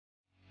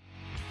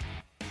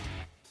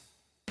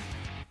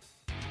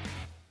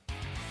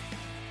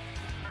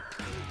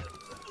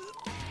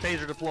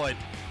Taser deployed.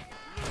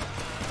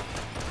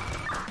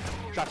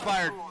 Shots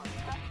fired.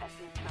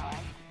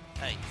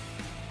 Hey.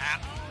 Ow.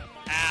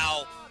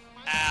 Ow.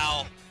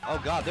 Ow.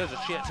 Oh God, there's a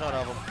shit ton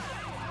of them.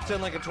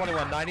 10 Lincoln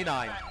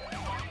 2199.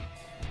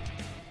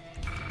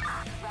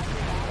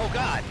 Oh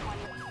God.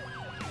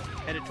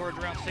 Headed towards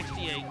Route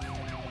 68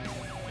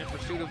 in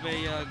pursuit of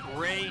a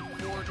gray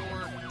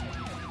four-door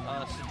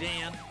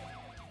sedan.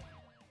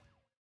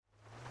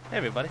 Hey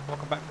everybody,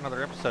 welcome back to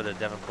another episode of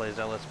Devin Plays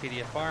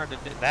LSPDFR.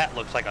 That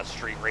looks like a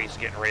street race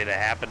getting ready to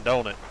happen,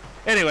 don't it?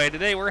 Anyway,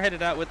 today we're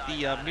headed out with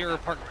the Mirror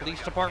Park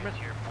Police Department,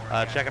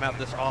 checking out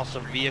this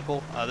awesome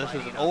vehicle. This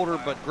is an older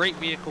but great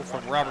vehicle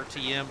from Robert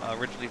T.M.,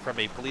 originally from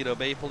a Paleto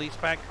Bay police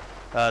pack.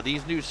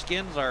 These new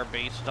skins are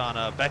based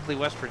on Beckley,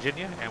 West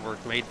Virginia, and were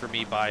made for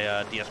me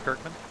by D.S.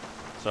 Kirkman.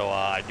 So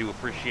I do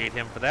appreciate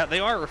him for that. They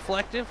are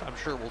reflective. I'm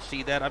sure we'll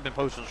see that. I've been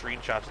posting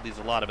screenshots of these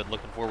a lot. I've been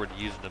looking forward to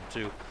using them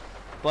too.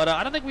 But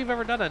I don't think we've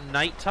ever done a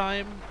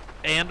nighttime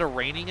and a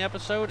raining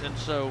episode, and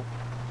so,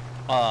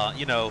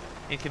 you know,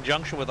 in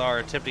conjunction with our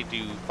attempting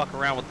to fuck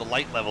around with the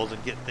light levels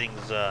and get things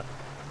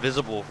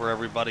visible for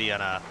everybody on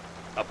a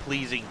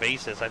pleasing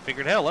basis, I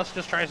figured, hell, let's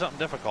just try something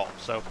difficult.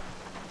 So,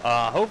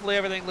 hopefully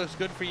everything looks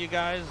good for you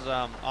guys.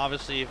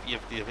 Obviously,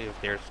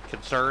 if there's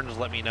concerns,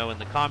 let me know in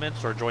the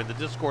comments or join the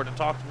Discord and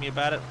talk to me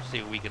about it.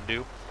 See what we can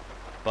do.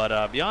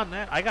 But beyond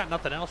that, I got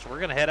nothing else.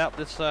 We're gonna head out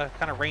this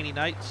kind of rainy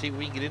night and see what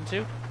we can get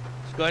into.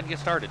 Let's go ahead and get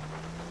started.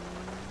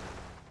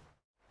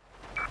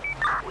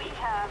 We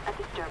have a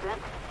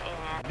disturbance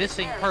and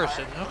Missing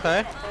person,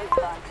 okay.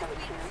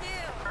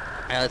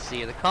 Let's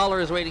see, the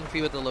caller is waiting for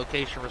you at the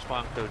location,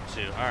 respond code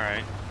 2.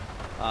 Alright.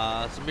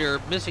 It's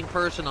a missing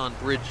person on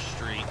Bridge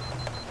Street.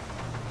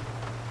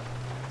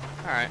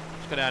 Alright,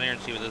 let's go down here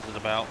and see what this is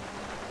about.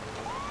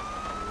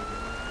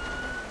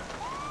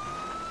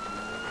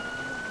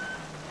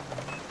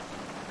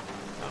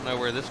 I don't know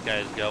where this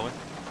guy's going.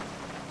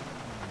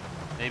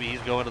 Maybe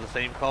he's going to the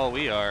same call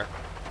we are.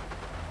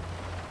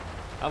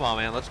 Come on,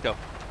 man, let's go.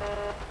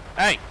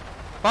 Hey,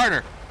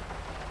 partner,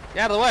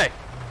 get out of the way.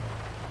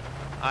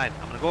 Alright,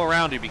 I'm gonna go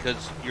around you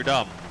because you're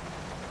dumb.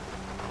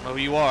 I don't know who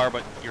you are,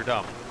 but you're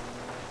dumb.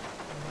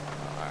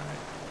 Alright.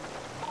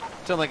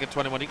 10 Lincoln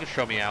 21, you can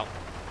show me out.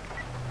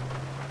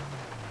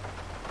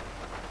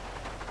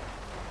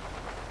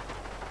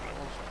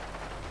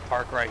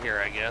 Park right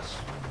here, I guess.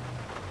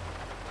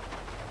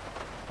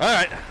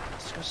 Alright,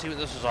 let's go see what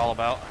this is all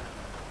about.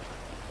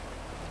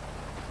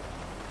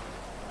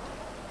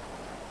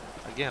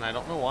 Again, I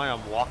don't know why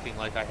I'm walking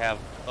like I have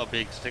a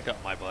big stick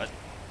up my butt.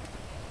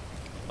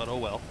 But oh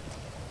well.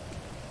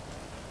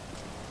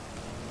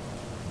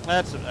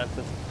 That's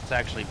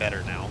actually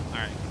better now.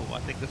 Alright, cool. I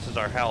think this is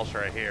our house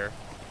right here.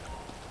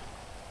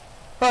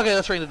 Okay,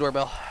 let's ring the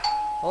doorbell.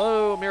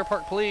 Hello, Mirror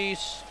Park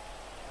Police.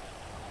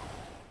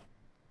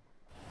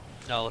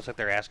 No, looks like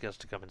they're asking us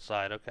to come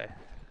inside. Okay.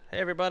 Hey,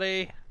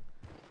 everybody.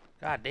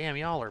 God damn,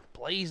 y'all are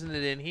blazing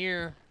it in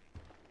here.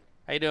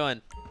 How you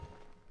doing?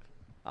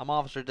 I'm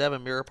Officer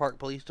Devin, Mirror Park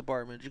Police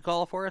Department. Did you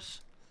call for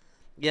us?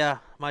 Yeah,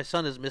 my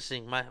son is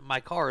missing. My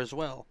car as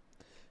well.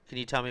 Can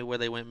you tell me where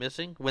they went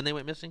missing? When they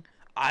went missing?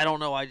 I don't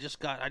know. I just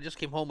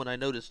came home and I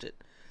noticed it.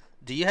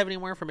 Do you have any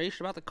more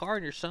information about the car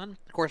and your son?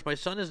 Of course, my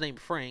son is named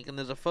Frank, and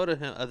there's a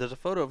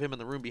photo of him in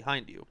the room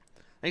behind you.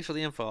 Thanks for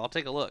the info. I'll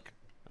take a look.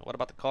 What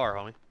about the car,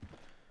 homie?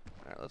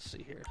 All right, let's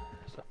see here.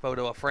 There's a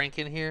photo of Frank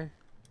in here.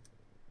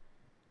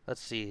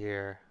 Let's see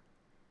here.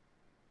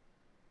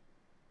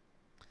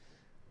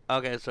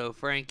 Okay, so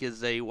Frank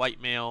is a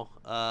white male,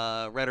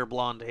 red or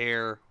blonde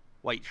hair,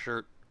 white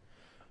shirt,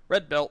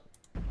 red belt,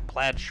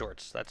 plaid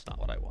shorts. That's not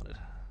what I wanted.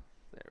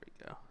 There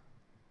we go.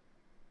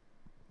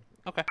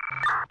 Okay.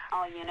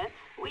 all units.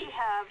 We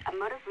have a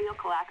motor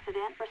vehicle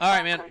accident. All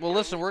right, man. Well,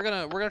 listen, we're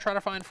gonna try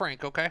to find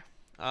Frank. Okay.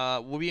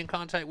 We'll be in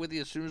contact with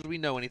you as soon as we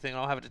know anything.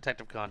 I'll have a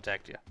detective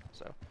contact you.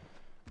 So,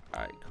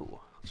 all right,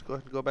 cool. Let's go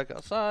ahead and go back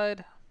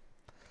outside.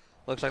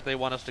 Looks like they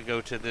want us to go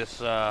to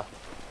this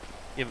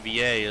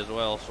MVA as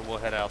well, so we'll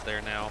head out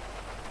there now.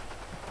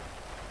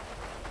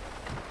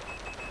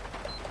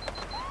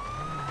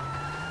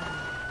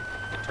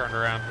 Get turned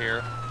around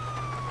here.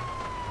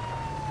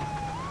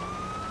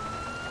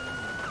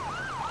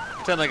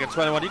 10 like it's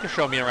 21. You can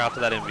show me around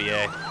to that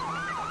MVA.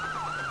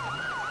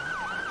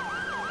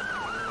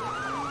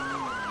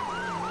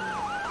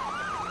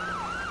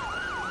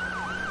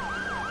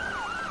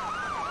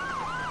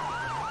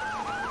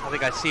 I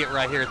think I see it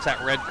right here. It's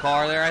that red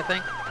car there, I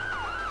think.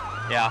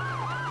 Yeah.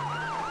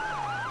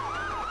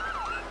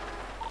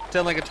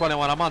 10 Lincoln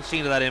 21. I'm on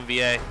scene of that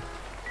MVA.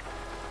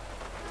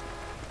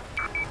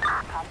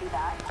 Copy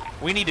that.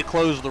 We need to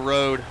close the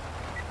road.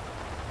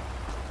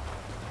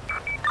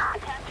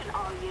 Attention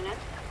all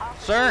units.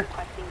 Sir?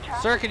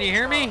 Sir, can you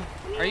hear me?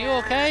 Are you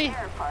okay?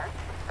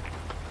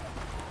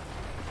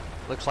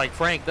 Looks like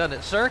Frank, doesn't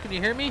it? Sir, can you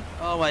hear me?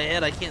 Oh, my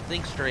head. I can't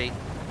think straight.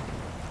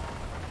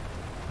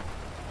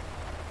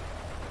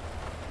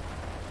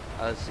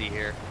 Let's see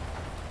here.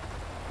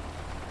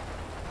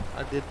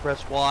 I did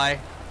press Y.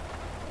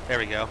 There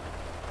we go.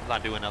 I'm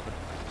not doing nothing.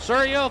 Sir,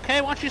 are you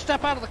okay? Why don't you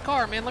step out of the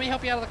car, man? Let me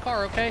help you out of the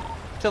car, okay?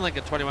 10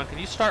 Lincoln 21, can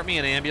you start me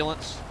an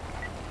ambulance?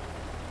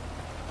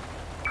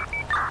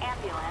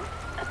 Ambulance.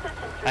 Assistance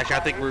Actually, I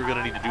think we're going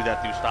to need to do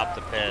that through Stop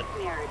the Ped.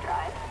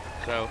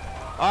 So,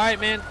 alright,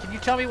 man, can you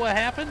tell me what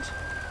happened?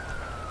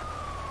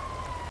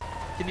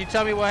 Can you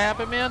tell me what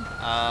happened, man?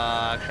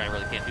 Actually, I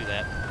really can't do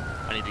that.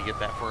 I need to get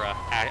that for a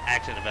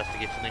accident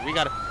investigation thing.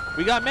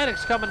 We got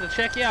medics coming to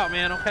check you out,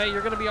 man, okay?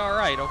 You're going to be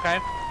alright, okay?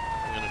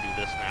 I'm going to do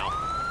this now.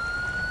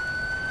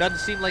 Doesn't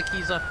seem like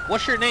he's a...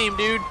 What's your name,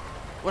 dude?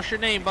 What's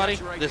your name, buddy?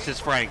 Right, this is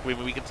Frank.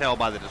 We can tell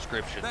by the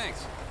description.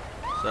 Thanks.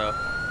 So,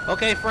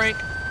 okay, Frank.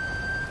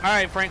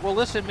 Alright, Frank. Well,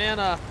 listen, man,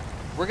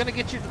 we're going to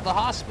get you to the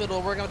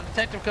hospital. We're going to have a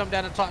detective come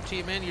down and talk to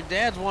you, man. Your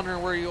dad's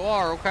wondering where you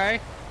are, okay?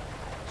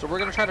 So we're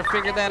going to try to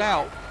figure that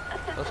out.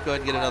 Let's go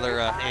ahead and get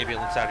another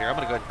ambulance out here. I'm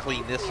going to go ahead and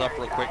clean this up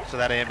real quick so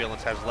that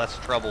ambulance has less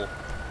trouble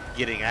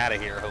getting out of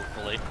here,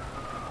 hopefully.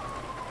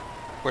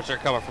 Of course, they're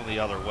coming from the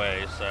other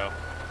way, so...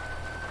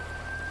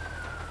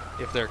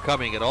 If they're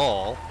coming at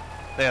all.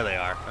 There they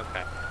are.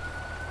 Okay.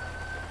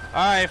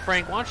 Alright,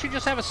 Frank, why don't you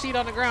just have a seat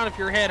on the ground if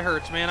your head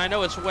hurts, man? I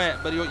know it's wet,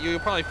 but you'll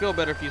probably feel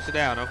better if you sit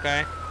down,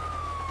 okay?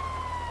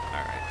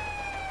 Alright.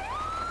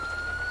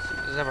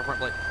 Does it have a front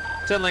plate?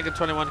 10 Lincoln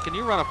 21, can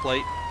you run a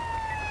plate?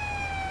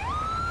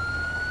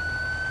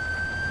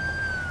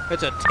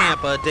 It's a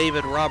Tampa,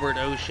 David Robert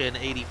Ocean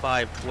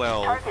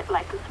 8512. Target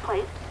license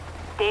plate.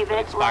 David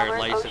Expired Robert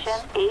license.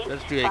 Ocean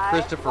Let's do a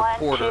Christopher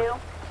Porter.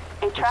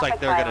 Looks like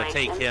they're going to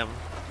take him.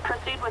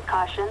 Proceed with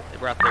caution. They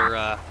brought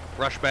their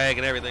rush bag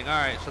and everything.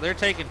 Alright, so they're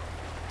taking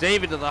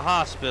David to the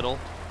hospital.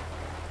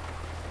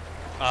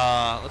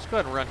 Let's go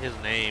ahead and run his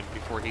name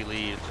before he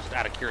leaves, just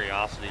out of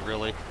curiosity,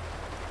 really.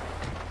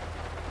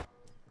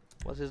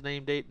 What's his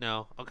name date?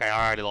 No. Okay,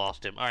 I already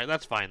lost him. Alright,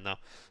 that's fine, though.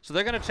 So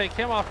they're going to take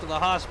him off to the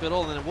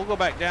hospital, and then we'll go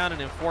back down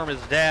and inform his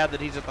dad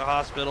that he's at the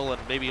hospital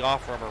and maybe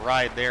offer him a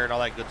ride there and all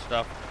that good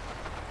stuff.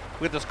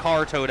 We get this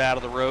car towed out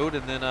of the road,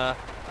 and then, oh,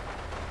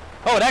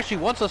 it actually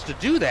wants us to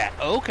do that.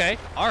 Oh, okay.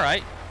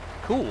 Alright.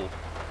 Cool.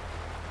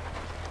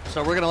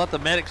 So we're going to let the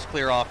medics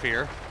clear off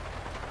here.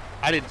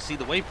 I didn't see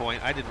the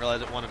waypoint. I didn't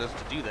realize it wanted us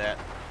to do that.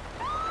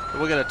 But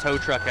we'll get a tow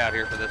truck out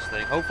here for this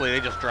thing. Hopefully they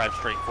just drive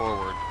straight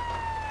forward.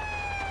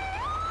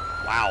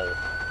 Wow.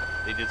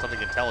 They did something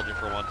intelligent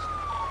for once.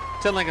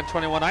 10 Lincoln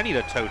 21, I need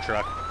a tow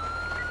truck.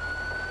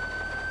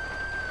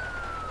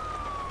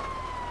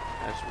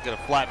 Right, so we got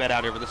a flatbed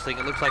out here for this thing.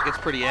 It looks like it's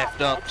pretty effed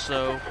up,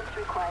 so...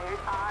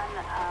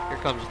 Here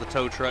comes the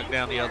tow truck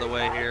down the other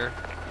way here.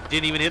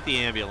 Didn't even hit the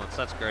ambulance.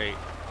 That's great.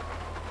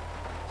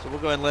 So we'll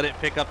go ahead and let it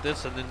pick up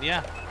this, and then,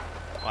 yeah.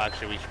 Well,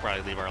 actually, we should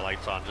probably leave our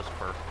lights on just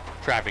for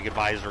traffic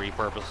advisory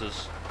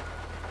purposes.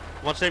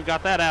 Once they've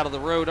got that out of the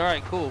road, all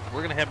right, cool.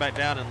 We're going to head back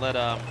down and let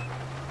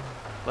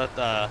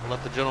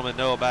the gentleman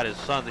know about his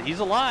son, that he's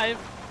alive,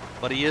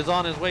 but he is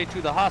on his way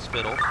to the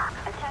hospital.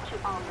 Attention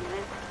all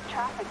units.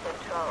 Traffic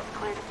control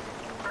clear.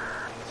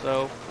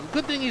 So,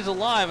 good thing he's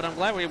alive, and I'm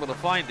glad we're able to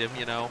find him,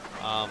 you know.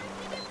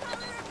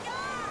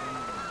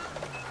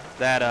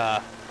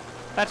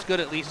 That's good,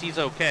 at least he's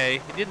okay.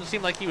 It didn't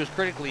seem like he was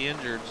critically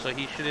injured, so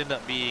he should end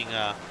up being,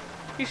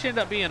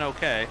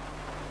 okay.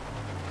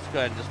 Let's go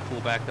ahead and just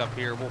pull back up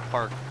here. We'll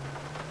park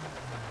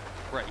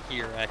right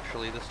here,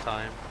 actually, this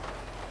time.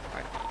 All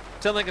right.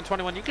 10 Lincoln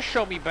 21, you can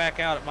show me back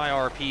out at my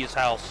RP's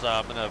house.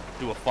 I'm going to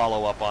do a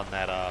follow-up on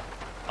that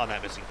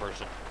missing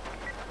person.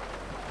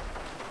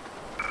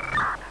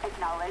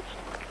 Acknowledged.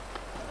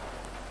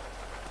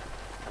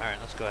 All right,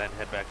 let's go ahead and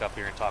head back up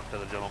here and talk to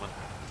the gentleman.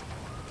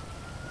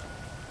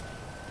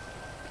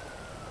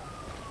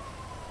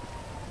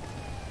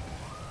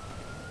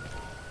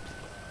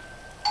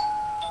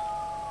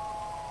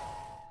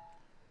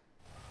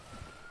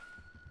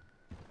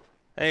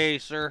 Hey,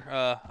 sir.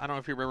 I don't know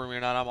if you remember me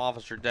or not. I'm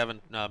Officer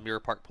Devin, Mirror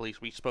Park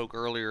Police. We spoke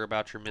earlier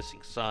about your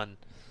missing son.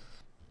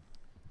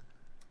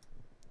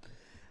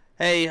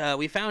 Hey,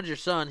 we found your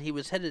son.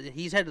 He's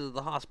headed to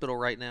the hospital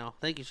right now.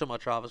 Thank you so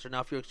much, officer. Now,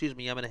 if you'll excuse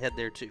me, I'm going to head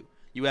there, too.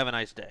 You have a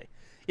nice day.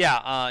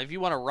 Yeah, if you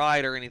want to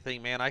ride or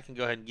anything, man, I can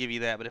go ahead and give you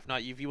that. But if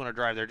not, if you want to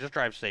drive there, just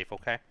drive safe,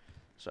 okay?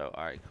 So,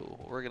 all right, cool.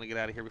 Well, we're going to get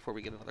out of here before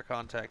we get another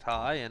contact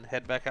high and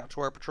head back out to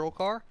our patrol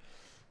car.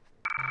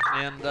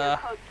 And,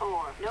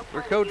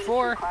 we're code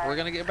 4. We're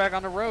going to get back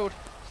on the road.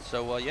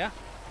 So, yeah,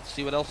 let's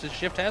see what else this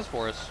shift has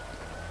for us.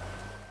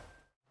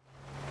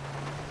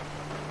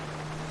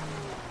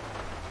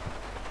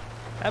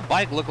 That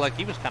bike looked like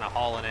he was kind of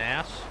hauling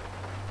ass.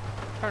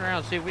 Turn around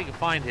and see if we can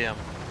find him.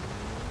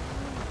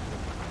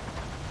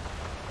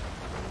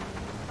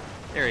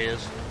 There he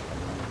is.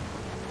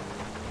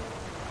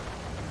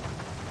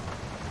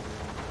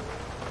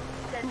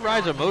 Who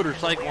rides a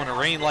motorcycle in a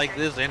rain like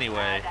this anyway?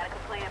 I got a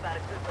complaint about a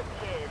group of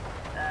kids,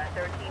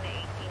 13 to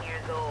 18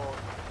 years old,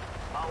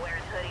 all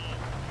wearing hoodies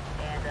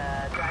and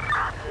driving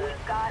around a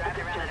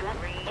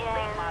green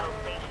late model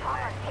station.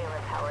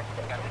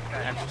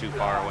 That's too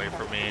far away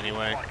from me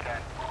anyway.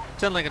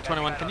 10 Lincoln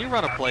 21, can you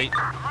run a plate?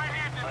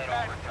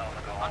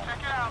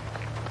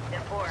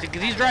 See,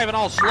 because he's driving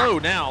all slow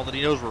now that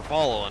he knows we're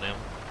following him.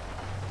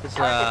 It's,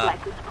 got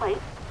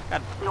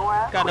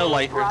no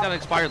light, or it's got an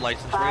expired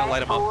license. We're going to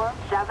light him up.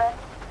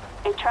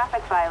 A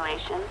traffic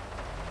violation.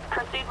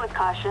 Proceed with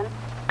caution.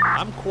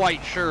 I'm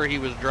quite sure he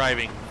was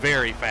driving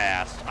very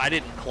fast. I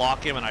didn't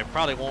clock him, and I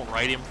probably won't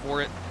write him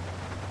for it.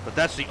 But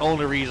that's the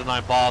only reason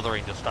I'm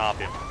bothering to stop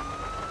him.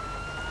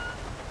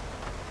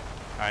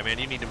 Alright, man,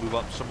 you need to move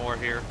up some more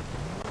here.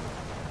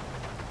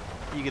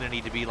 You're gonna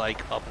need to be,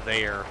 like, up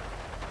there.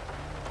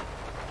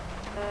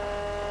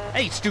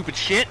 Hey, stupid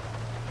shit!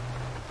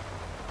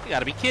 You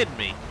gotta be kidding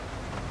me.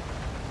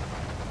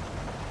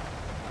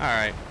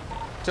 Alright.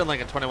 10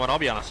 Lincoln 21, I'll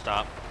be on a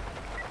stop.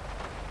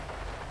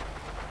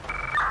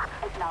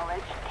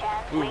 Acknowledge.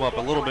 Move him up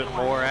a little bit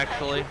more,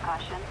 actually.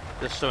 Caution.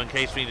 Just so in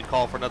case we need to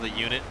call for another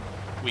unit,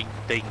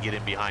 they can get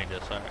in behind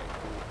us. Alright,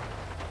 cool.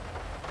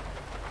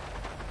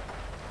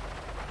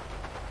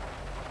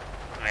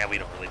 Yeah, we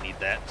don't really need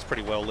that. It's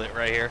pretty well lit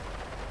right here.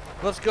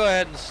 Let's go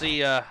ahead and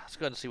see.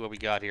 What we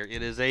got here.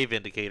 It is a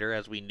Vindicator,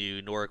 as we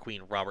knew. Nora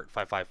Queen Robert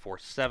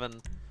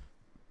 5547.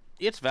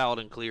 It's valid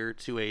and clear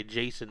to a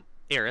Jason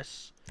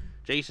Eris.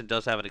 Jason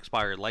does have an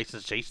expired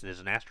license. Jason is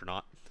an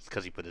astronaut. It's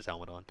because he put his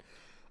helmet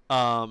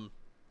on.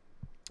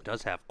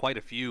 Does have quite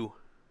a few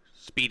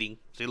speeding.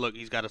 See, look,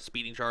 he's got a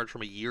speeding charge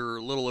from a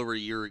little over a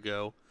year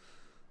ago.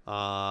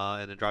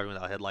 And then driving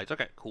without headlights.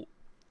 Okay, cool.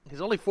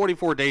 He's only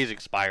 44 days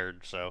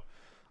expired, so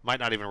might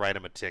not even write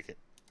him a ticket.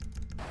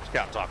 Just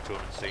gotta talk to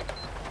him and see.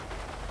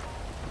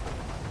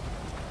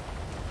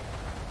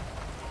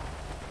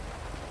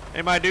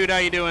 Hey, my dude, how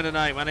you doing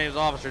tonight? My name is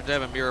Officer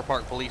Devin, Mirror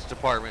Park Police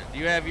Department. Do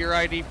you have your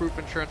ID, proof,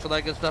 insurance, all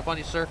that good stuff on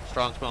you, sir?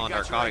 Strong smell of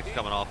narcotics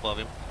coming off of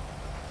him.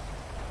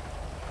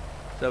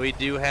 So we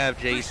do have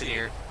Jason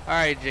here. All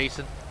right,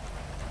 Jason.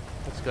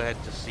 Let's go ahead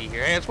and just see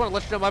here. Hey, I just want to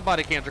let you know my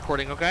body cam's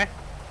recording, okay?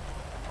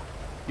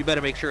 You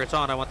better make sure it's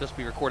on. I want this to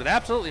be recorded.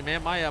 Absolutely,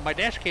 man. My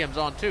dash cam's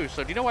on too.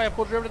 So do you know why I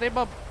pulled you over today,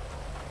 bub?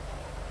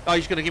 Oh, you're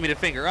just gonna give me the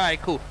finger. All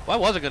right, cool. Well, I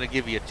wasn't gonna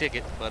give you a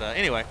ticket, but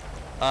anyway,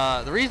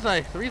 the reason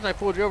I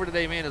pulled you over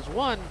today, man, is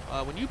one,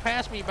 when you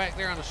passed me back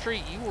there on the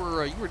street, you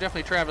were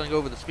definitely traveling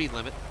over the speed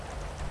limit.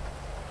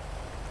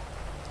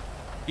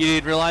 You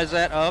didn't realize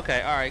that? Oh,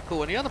 okay. All right,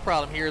 cool. And the other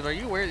problem here is, are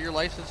you aware that your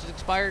license is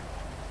expired?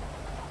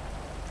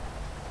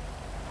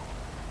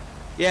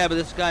 Yeah, but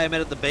this guy I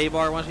met at the Bay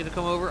Bar wants you to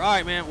come over. All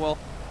right, man. Well,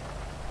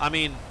 I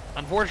mean,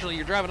 unfortunately,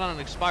 you're driving on an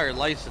expired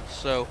license.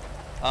 So,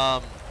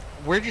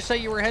 where'd you say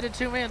you were headed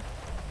to, man?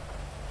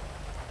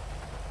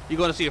 You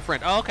going to see a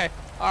friend? Oh, okay.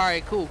 All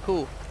right, cool,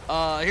 cool.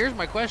 Here's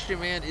my question,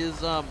 man. Is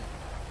kind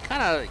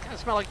of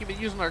smell like you've been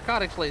using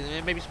narcotics lately,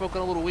 man. Maybe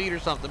smoking a little weed or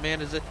something,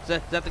 man. Is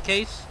that the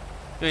case?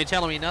 You ain't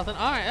telling me nothing?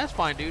 All right, that's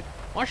fine, dude.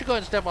 Why don't you go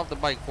ahead and step off the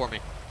bike for me?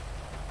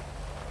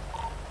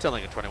 10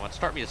 Lincoln 21.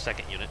 Start me a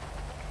second unit.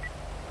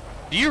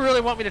 Do you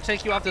really want me to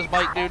take you off this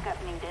bike, dude?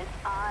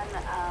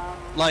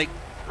 Like,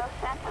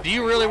 do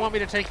you really want me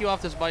to take you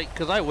off this bike?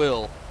 Because I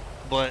will,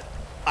 but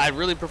I'd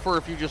really prefer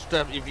if you just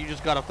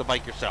got off the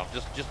bike yourself.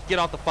 Just get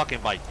off the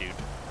fucking bike, dude.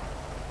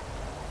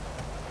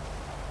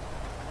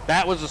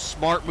 That was a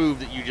smart move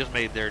that you just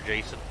made there,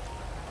 Jason.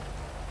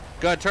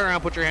 Go ahead, turn around,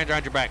 put your hand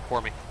behind your back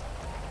for me.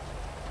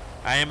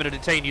 I am going to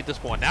detain you at this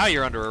point. Now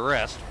you're under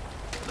arrest.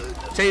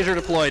 Taser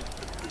deployed.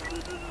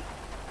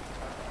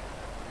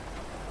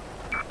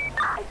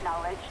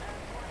 Acknowledged.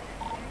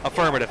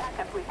 Affirmative.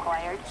 Backup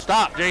required.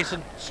 Stop,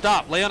 Jason.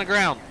 Stop. Lay on the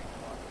ground.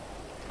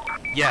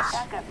 Yes.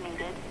 Backup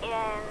needed in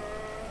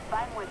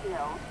Vinewood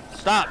Hills.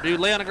 Stop, dude.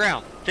 Lay on the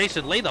ground.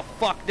 Jason, lay the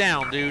fuck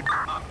down, dude.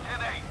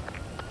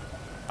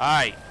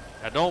 Alright.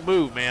 Now don't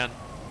move, man.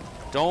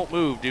 Don't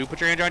move, dude.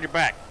 Put your hand on your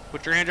back.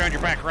 Put your hand on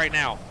your back right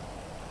now.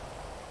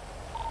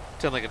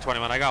 10 Lincoln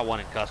 21. I got one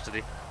in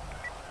custody.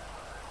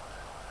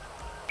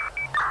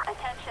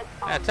 Attention.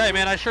 I tell you,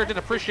 man, I sure did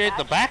appreciate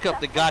the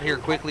backup that got here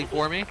quickly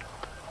for me.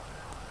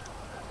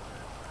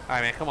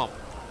 Alright, man, come on.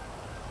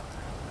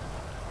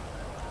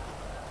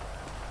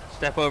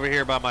 Step over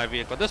here by my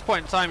vehicle. At this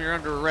point in time, you're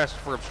under arrest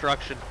for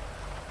obstruction.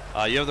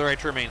 You have the right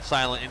to remain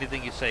silent.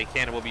 Anything you say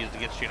can and will be used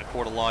against you in a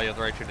court of law. You have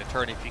the right to an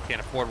attorney if you can't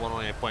afford one,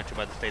 only appointed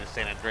by the state of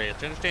San Andreas.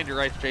 Do you understand your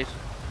rights, Jason?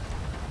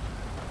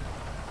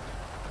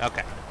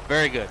 Okay,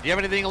 very good. Do you have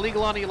anything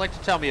illegal on it you'd like to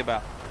tell me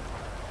about?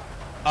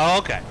 Oh,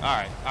 okay. All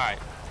right, all right.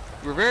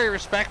 You were very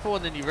respectful,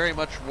 and then you very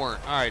much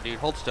weren't. All right, dude,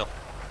 hold still.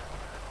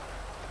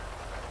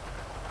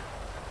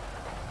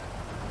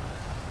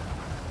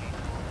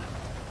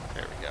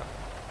 There we go.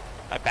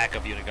 My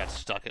backup unit got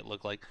stuck, it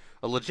looked like.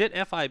 A legit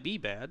FIB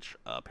badge,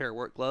 a pair of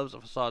work gloves, a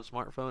facade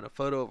smartphone, a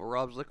photo of a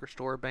Rob's liquor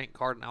store, bank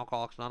card, and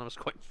Alcoholics Anonymous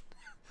coin.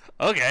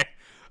 Okay.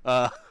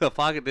 A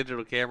pocket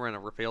digital camera, and a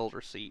refilled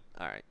receipt.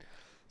 All right.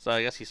 So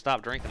I guess he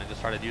stopped drinking and just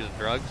started using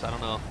drugs. I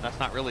don't know. That's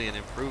not really an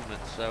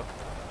improvement, so.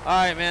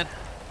 Alright, man.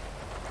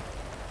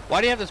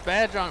 Why do you have this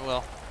badge on?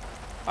 Well,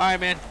 alright,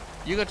 man.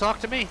 You gonna talk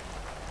to me?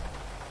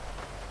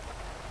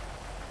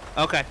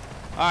 Okay.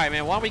 Alright,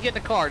 man. Why don't we get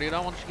in the car, dude? I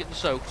don't want you getting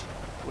soaked.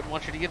 Wouldn't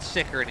want you to get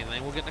sick or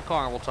anything. We'll get in the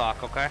car and we'll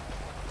talk, okay?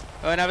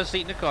 Go ahead and have a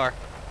seat in the car.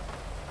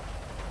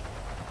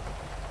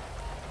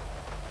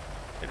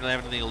 Didn't really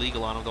have anything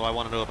illegal on him, though I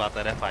want to know about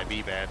that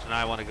FIB badge. And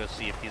I want to go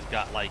see if he's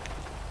got, like,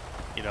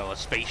 you know, a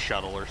space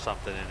shuttle or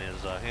something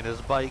in his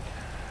bike.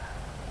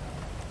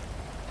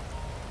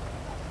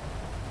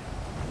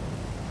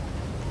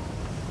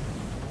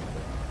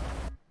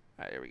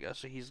 there we go.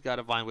 So he's got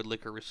a Vinewood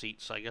liquor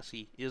receipt. So I guess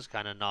he is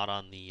kind of not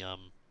on the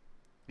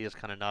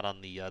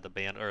the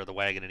band or the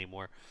wagon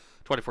anymore.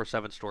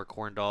 24/7 store,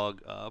 corn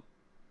dog,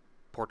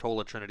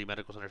 Portola Trinity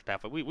Medical Center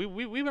staff. We've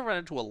been running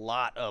into a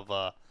lot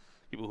of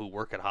people who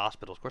work at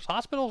hospitals. Of course,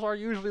 hospitals are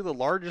usually the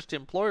largest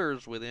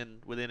employers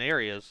within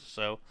areas.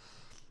 So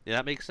yeah,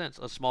 that makes sense.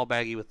 A small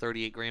baggie with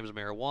 38 grams of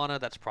marijuana.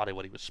 That's probably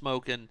what he was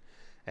smoking.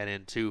 And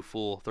then 2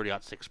 full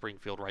 30-06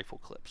 Springfield rifle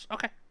clips.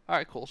 Okay. All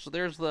right, cool. So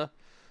there's the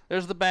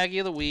baggie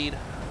of the weed.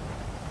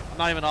 I'm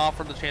not even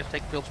offering the chance to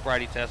take a field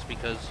sobriety test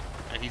because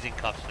he's in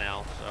cuffs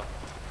now, so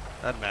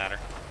doesn't matter.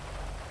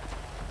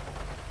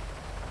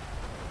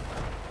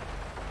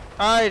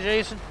 All right,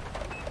 Jason.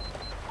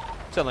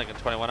 10 Lincoln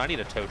 21. I need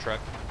a tow truck.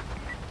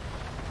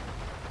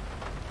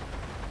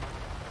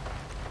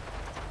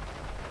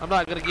 I'm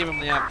not going to give him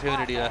the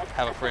opportunity to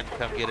have a friend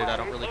come get it. I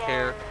don't really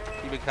care.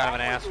 You've been kind of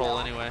an asshole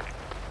anyway.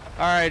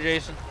 All right,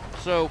 Jason.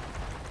 So,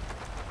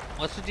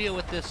 what's the deal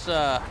with this?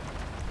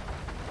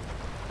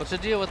 What's the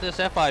deal with this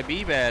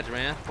FIB badge,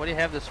 man? What do you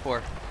have this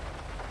for?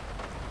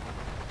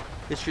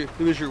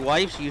 Who is your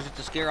wife's? Use it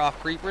to scare off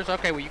creepers?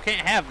 Okay, well you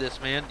can't have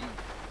this, man.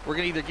 We're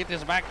gonna either get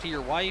this back to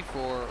your wife,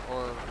 or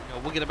you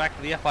know, we'll get it back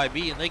to the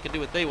FIB, and they can do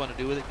what they want to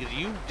do with it. Because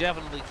you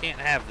definitely can't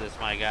have this,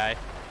 my guy.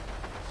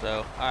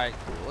 So, all right,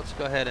 cool. Let's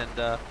go ahead and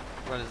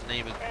run his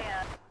name.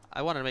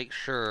 I want to make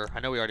sure.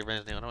 I know we already ran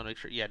his name. I want to make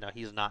sure. Yeah, no,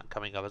 he's not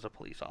coming up as a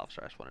police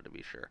officer. I just wanted to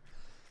be sure.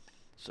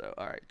 So,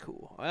 all right,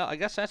 cool. Well, I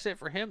guess that's it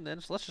for him then.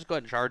 So let's just go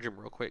ahead and charge him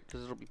real quick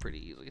because it'll be pretty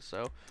easy.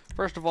 So,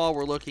 first of all,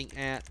 we're looking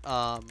at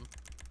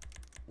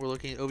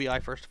OVI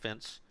first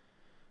offense.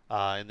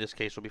 In this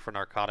case, will be for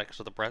narcotics.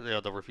 So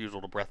the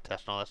refusal to breath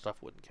test and all that stuff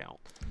wouldn't count.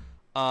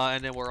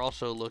 And then we're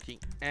also looking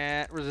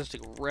at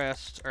resisting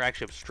arrest, or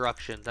actually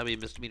obstruction. That'd be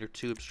misdemeanor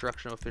 2,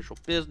 obstruction of official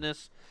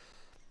business.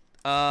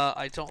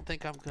 I don't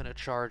think I'm going to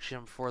charge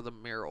him for the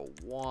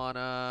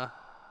marijuana.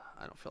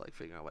 I don't feel like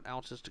figuring out what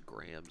ounces to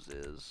grams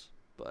is.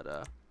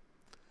 But,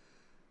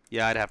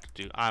 yeah, I'd have to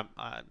do...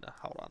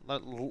 hold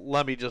on.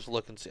 Let me just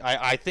look and see.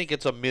 I think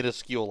it's a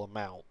minuscule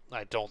amount.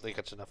 I don't think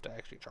it's enough to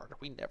actually charge it.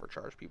 We never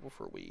charge people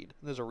for weed.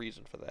 There's a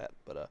reason for that.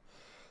 But,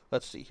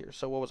 let's see here.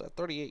 So, what was that?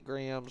 38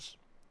 grams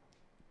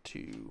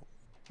to...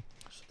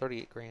 So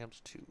 38 grams,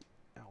 2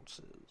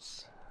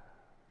 ounces.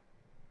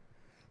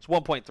 It's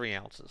 1.3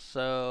 ounces,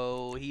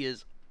 so he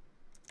is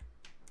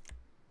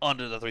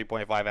under the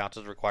 3.5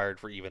 ounces required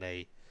for even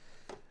a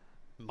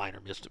minor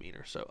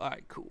misdemeanor. So, all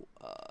right, cool.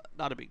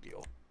 Not a big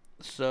deal.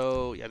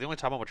 So, yeah, the only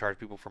time I'm going to charge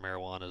people for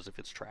marijuana is if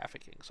it's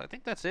trafficking. So I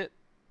think that's it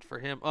for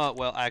him.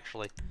 Well,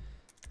 actually,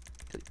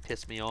 because he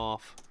pissed me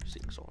off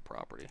seeing stolen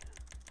property.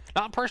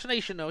 Not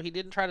impersonation, though. He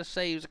didn't try to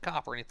say he was a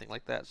cop or anything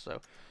like that.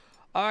 So,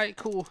 all right,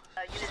 cool.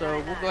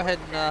 So we'll go ahead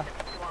and...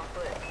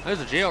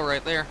 there's a jail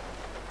right there.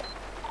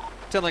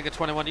 10 Lincoln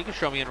 21, you can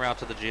show me en route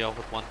to the jail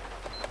with one.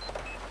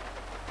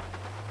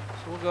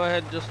 So we'll go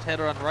ahead and just head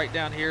on right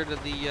down here to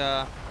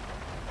the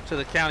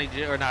county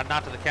jail, or not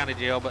to the county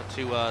jail, but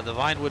to the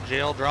Vinewood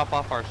jail, drop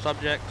off our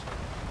subject,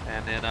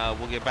 and then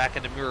we'll get back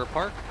into Mirror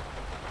Park,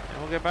 and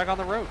we'll get back on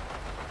the road.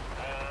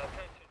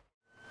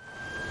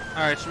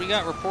 Alright, so we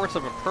got reports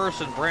of a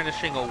person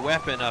brandishing a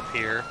weapon up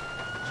here,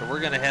 so we're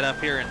going to head up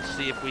here and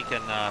see if we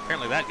can,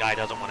 apparently that guy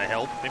doesn't want to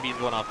help, maybe he's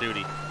going off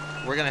duty.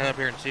 We're going to head up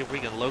here and see if we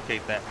can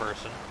locate that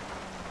person.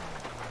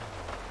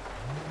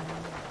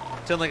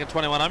 10 Lincoln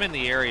 21, I'm in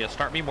the area.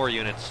 Start me more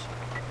units.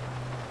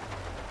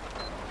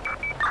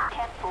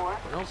 10-4.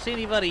 I don't see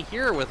anybody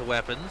here with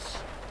weapons.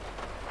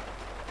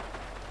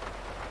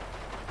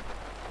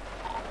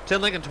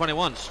 10 Lincoln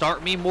 21,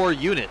 start me more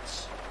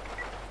units.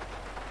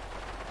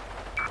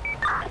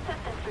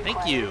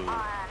 Thank you.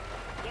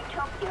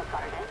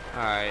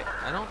 Alright,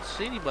 I don't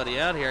see anybody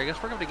out here. I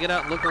guess we're going to get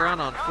out and look around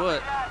on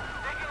foot.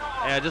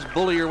 Yeah, just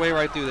bully your way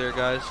right through there,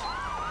 guys.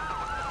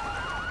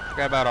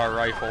 Grab out our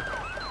rifle.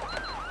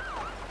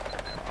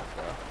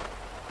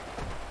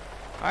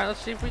 Alright,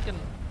 let's see if we can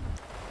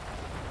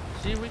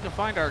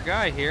find our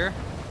guy here.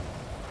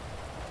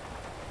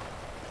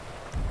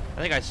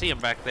 I think I see him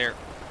back there.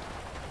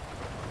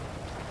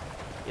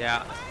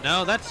 Yeah,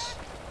 no, that's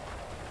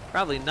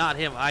probably not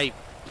him. I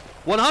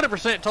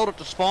 100% told it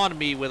to spawn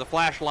me with a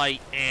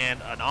flashlight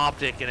and an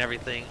optic and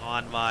everything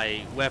on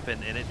my weapon,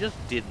 and it just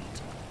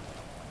didn't.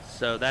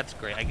 So that's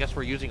great. I guess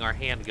we're using our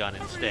handgun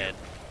instead.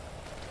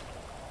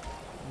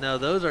 No,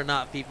 those are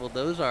not people.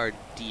 Those are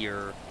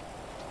deer.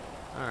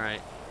 Alright.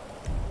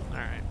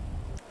 Alright.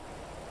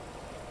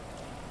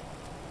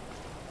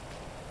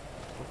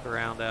 Look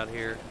around out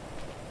here.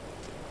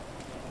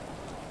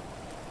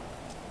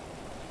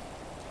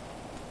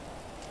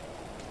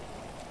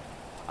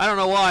 I don't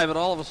know why, but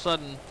all of a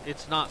sudden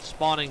it's not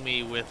spawning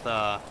me with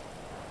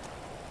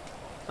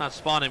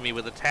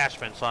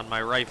attachments on my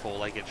rifle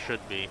like it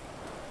should be.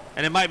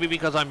 And it might be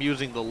because I'm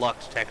using the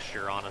Lux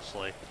texture,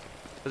 honestly.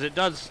 Because it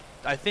does,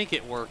 I think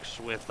it works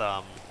with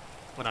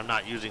when I'm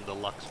not using the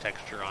Lux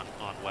texture on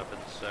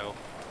weapons, so.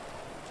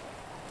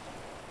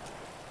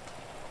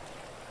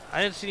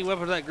 I didn't see any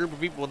weapons of that group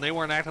of people and they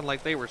weren't acting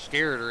like they were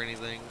scared or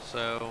anything,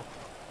 so.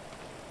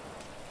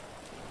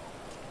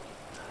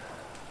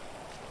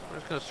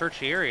 gonna search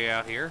the area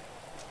out here.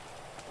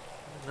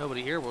 There's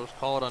nobody here. We'll just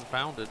call it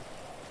unfounded.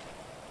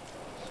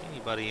 See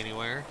anybody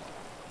anywhere?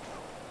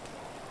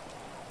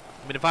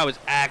 I mean, if I was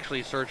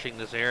actually searching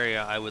this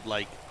area, I would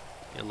like,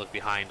 you know, look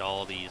behind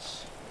all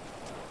these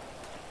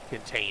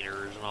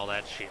containers and all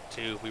that shit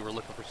too. If we were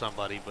looking for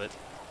somebody, but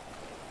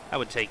that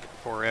would take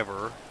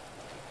forever.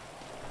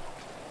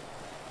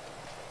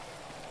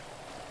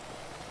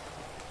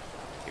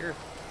 Here,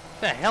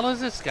 what the hell is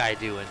this guy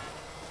doing?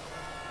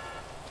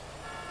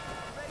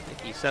 I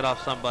think he set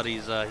off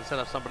somebody's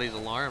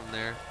alarm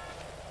there.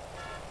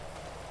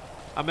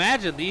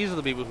 Imagine these are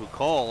the people who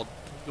called.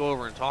 Go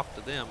over and talk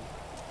to them.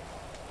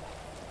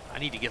 I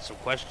need to get some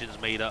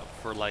questions made up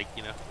for, like,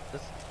 you know,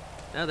 this.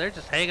 No, they're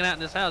just hanging out in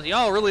this house.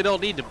 Y'all really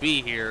don't need to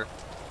be here,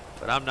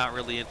 but I'm not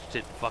really interested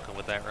in fucking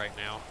with that right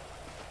now.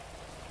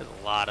 There's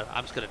a lot of.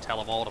 I'm just gonna tell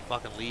them all to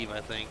fucking leave. I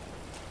think.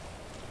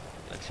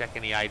 I'm gonna check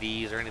any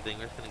IDs or anything.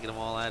 We're just gonna get them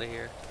all out of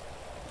here.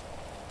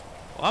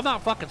 Well, I'm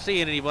not fucking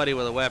seeing anybody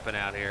with a weapon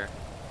out here.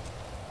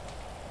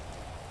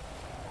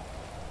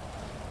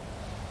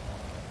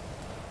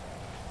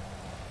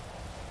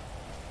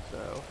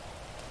 So.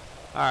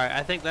 Alright,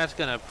 I think that's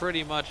gonna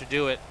pretty much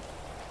do it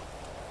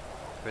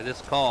for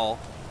this call.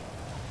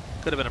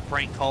 Could have been a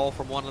prank call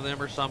from one of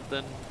them or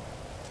something.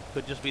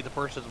 Could just be the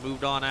person's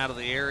moved on out of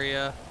the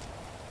area.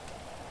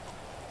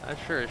 I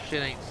sure as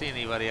shit ain't seen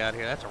anybody out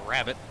here. That's a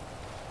rabbit.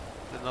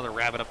 There's another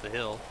rabbit up the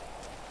hill.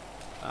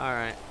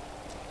 Alright.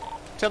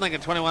 10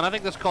 Lincoln 21, I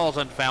think this call's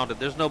unfounded.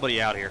 There's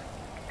nobody out here.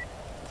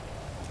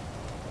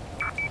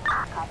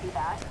 Copy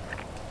that.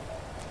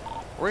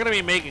 We're going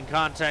to be making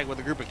contact with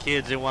a group of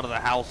kids in one of the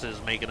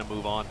houses making a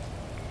move on.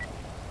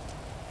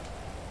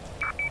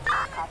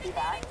 Copy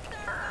that.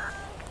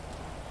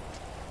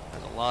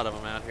 There's a lot of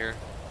them out here.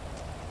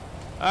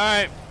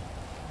 Alright.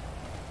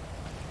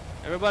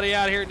 Everybody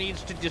out here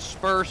needs to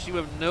disperse. You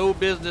have no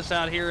business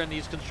out here in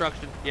these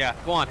construction. Yeah,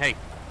 go on. Hey,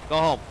 go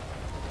home.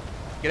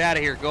 Get out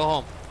of here. Go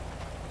home.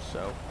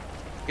 So,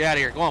 get out of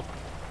here. Go home.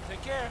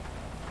 Take care.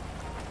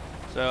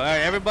 So, all right,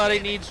 everybody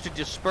needs to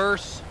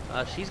disperse.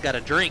 She's got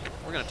a drink.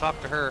 We're going to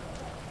talk to her.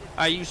 All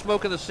right, you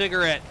smoking the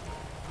cigarette.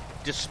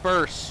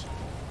 Disperse.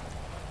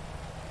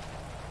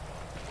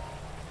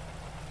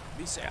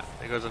 Be safe. Yeah,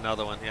 there goes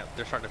another one. Yep,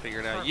 they're starting to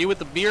figure it out. You with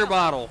the beer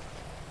bottle.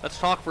 Let's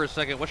talk for a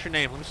second. What's your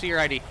name? Let me see your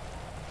ID.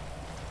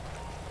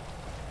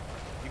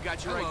 You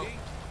got your ID? Let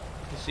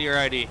me see your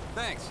ID.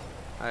 Thanks.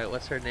 All right,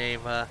 what's her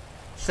name?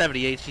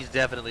 78. She's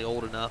definitely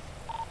old enough.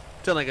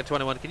 10 Lincoln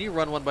 21. Can you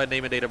run one by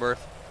name and date of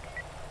birth?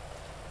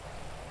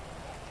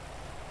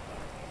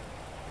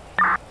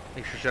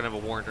 Make sure she doesn't have a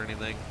warrant or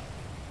anything.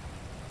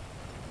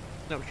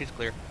 No, she's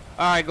clear.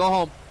 All right, go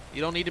home.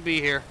 You don't need to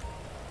be here.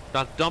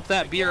 Dump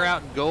that beer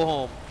out and go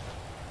home.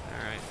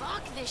 All right.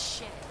 Fuck this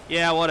shit.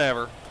 Yeah,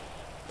 whatever.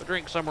 Go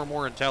drink somewhere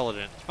more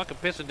intelligent. It's fucking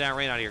pissing down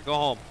rain out here. Go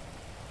home.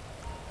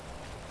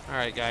 All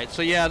right, guys.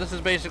 So yeah, this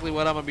is basically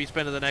what I'm gonna be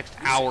spending the next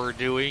hour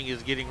doing,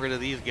 is getting rid of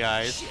these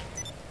guys.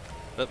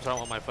 Oops, I don't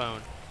want my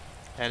phone.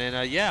 And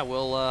then yeah,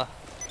 we'll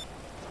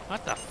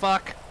what the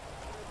fuck?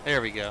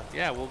 There we go.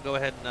 Yeah, we'll go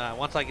ahead and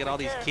once I get all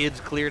these kids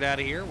cleared out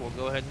of here, we'll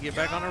go ahead and get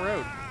back on the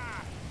road.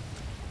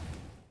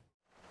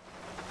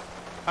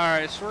 All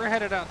right, so we're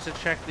headed out to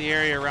check the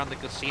area around the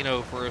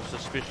casino for a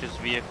suspicious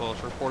vehicle.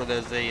 It's reported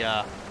as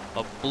a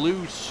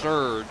blue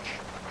Surge.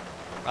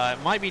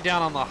 It might be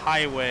down on the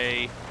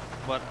highway,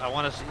 but I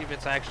want to see if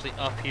it's actually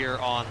up here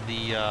on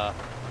the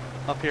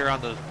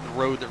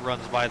road that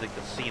runs by the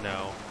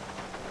casino.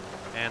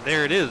 And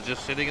there it is,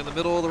 just sitting in the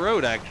middle of the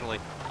road, actually.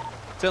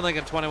 10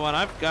 Lincoln 21,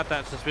 I've got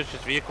that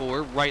suspicious vehicle.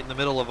 We're right in the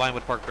middle of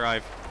Vinewood Park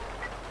Drive.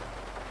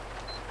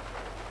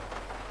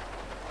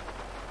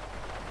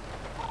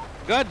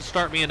 Go ahead and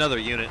start me another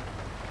unit.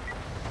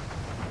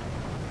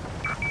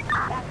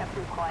 Backup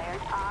required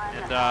on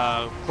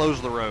And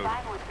close the road.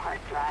 Vinewood Park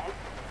Drive.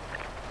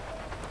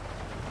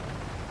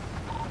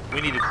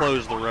 We need to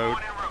close the road.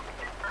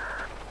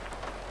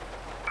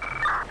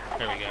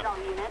 There we Attention go. all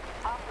units.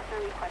 Officer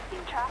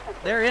requesting traffic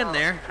They're in control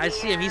there. I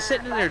see him. He's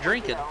sitting in there near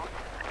drinking. Vinewood Zone.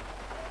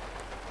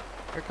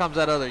 Here comes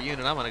that other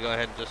unit. I'm going to go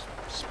ahead and just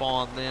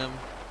spawn them.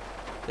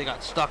 They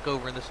got stuck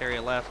over in this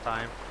area last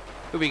time.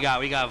 Who we got?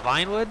 We got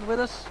Vinewood with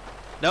us?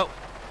 Nope.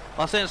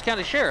 Los Angeles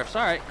County Sheriff's.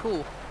 All right,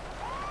 cool.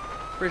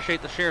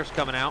 Appreciate the sheriffs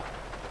coming out.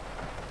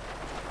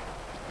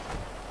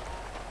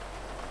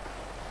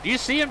 Do you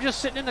see him just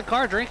sitting in the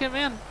car drinking,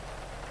 man?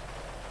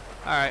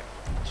 All right.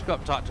 Let's go up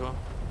and talk to him.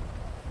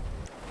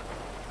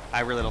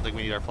 I really don't think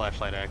we need our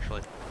flashlight,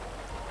 actually.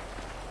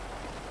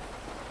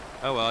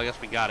 Oh, well, I guess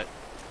we got it.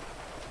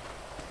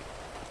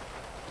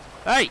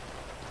 Hey!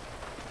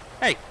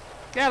 Hey!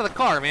 Get out of the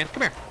car, man.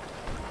 Come here.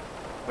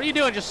 What are you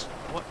doing just...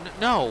 What?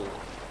 No.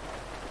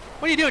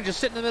 What are you doing just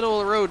sitting in the middle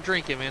of the road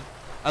drinking, man?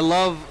 I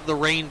love the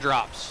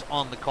raindrops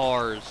on the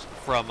cars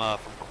from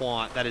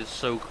Quant. That is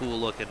so cool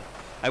looking.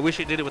 I wish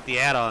it did it with the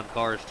add-on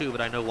cars, too, but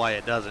I know why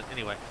it doesn't.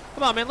 Anyway.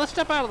 Come on, man. Let's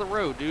step out of the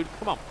road, dude.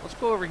 Come on. Let's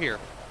go over here.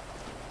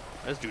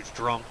 This dude's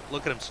drunk.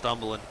 Look at him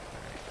stumbling.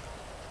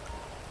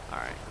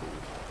 Alright, cool.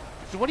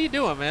 So what are you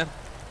doing, man?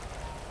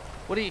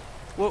 What are you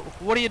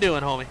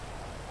doing, homie?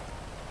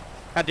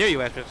 How dare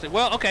you ask me?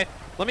 Well, okay.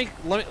 Let me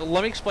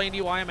explain to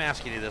you why I'm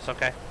asking you this.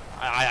 Okay.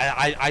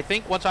 I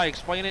think once I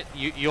explain it,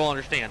 you'll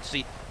understand.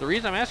 See, the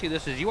reason I'm asking you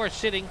this is you are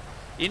sitting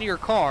in your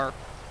car,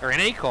 or in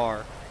a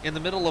car, in the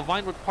middle of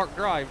Vinewood Park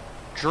Drive,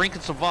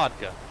 drinking some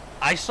vodka.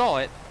 I saw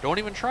it. Don't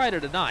even try to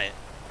deny it.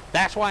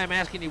 That's why I'm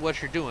asking you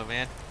what you're doing,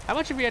 man. How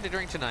much have you had to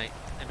drink tonight?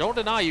 And don't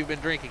deny you've been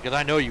drinking, because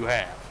I know you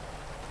have.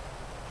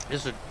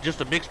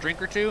 Just a mixed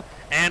drink or two,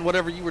 and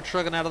whatever you were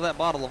chugging out of that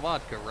bottle of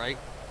vodka, right?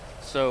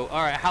 So,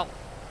 all right,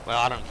 well,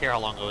 I don't care how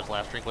long ago his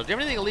last drink was. Do you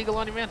have anything illegal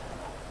on you, man?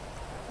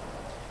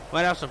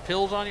 Might have some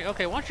pills on you?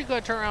 Okay, why don't you go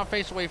ahead and turn around and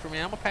face away from me.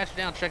 I'm going to pat you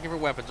down, check you for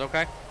weapons,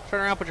 okay?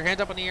 Turn around, put your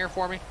hands up in the air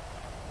for me.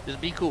 Just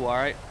be cool, all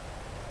right?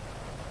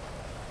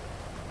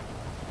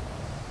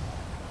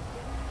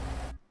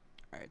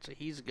 All right, so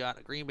he's got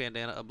a green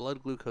bandana, a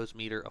blood glucose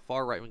meter, a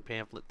far right-wing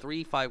pamphlet,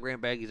 3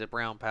 5-gram baggies of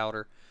brown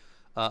powder,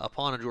 a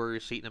pawn and jewelry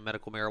receipt, and a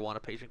medical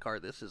marijuana patient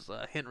card. This is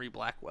Henry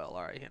Blackwell.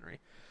 All right, Henry.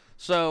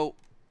 So,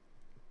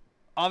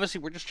 obviously,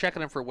 we're just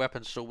checking him for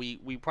weapons, so we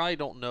probably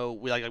don't know.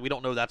 We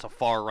don't know that's a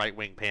far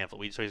right-wing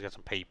pamphlet. So he's got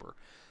some paper,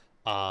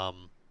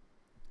 and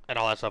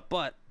all that stuff.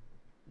 But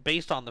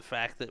based on the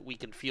fact that we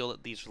can feel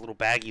that these little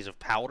baggies of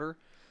powder,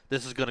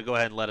 this is going to go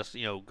ahead and let us,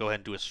 go ahead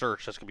and do a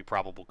search. That's going to be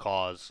probable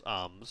cause,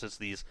 since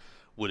these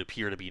would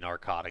appear to be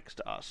narcotics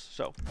to us.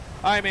 So, all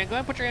right, man, go ahead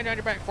and put your hand on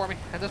your back for me.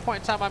 At this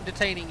point in time, I'm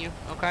detaining you,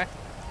 okay?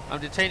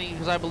 I'm detaining you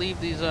because I believe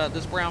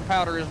this brown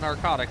powder is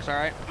narcotics, all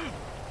right?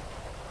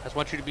 I just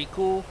want you to be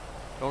cool.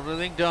 Don't do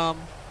anything dumb.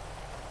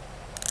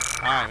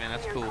 All right, man,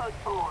 that's cool.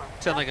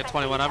 10 like a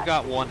 21. I've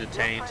got one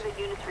detained.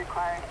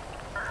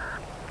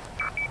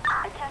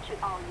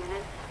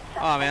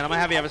 Oh, man, I'm going to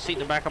have you have a seat in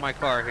the back of my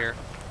car here.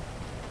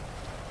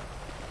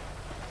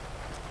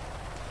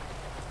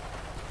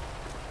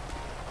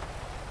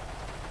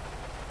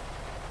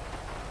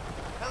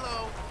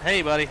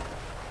 Hey, buddy.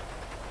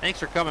 Thanks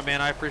for coming,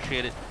 man. I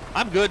appreciate it.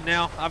 I'm good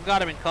now. I've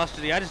got him in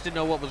custody. I just didn't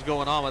know what was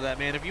going on with that,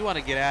 man. If you want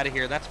to get out of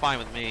here, that's fine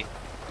with me.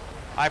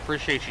 I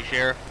appreciate you,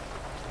 Sheriff.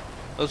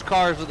 Those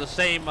cars are the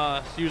same,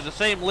 use the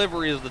same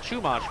livery as the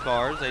Chumash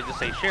cars. They just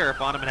say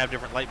Sheriff on them and have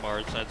different light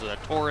bars. So it's a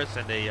Taurus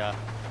and a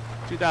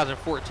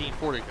 2014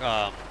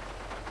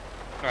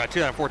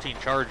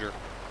 Charger.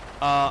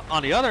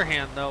 On the other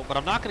hand, though, but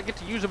I'm not going to get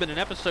to use them in an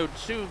episode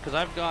soon because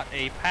I've got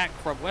a pack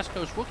from West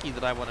Coast Wookiee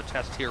that I want to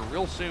test here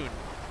real soon.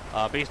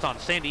 Based on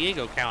San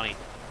Diego County,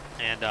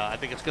 and I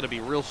think it's going to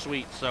be real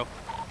sweet. So,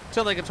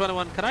 till like a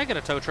 21, can I get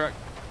a tow truck?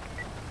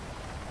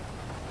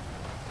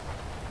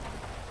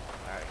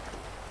 All right.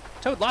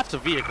 Towed lots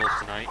of vehicles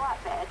tonight.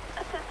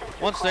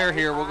 Once they're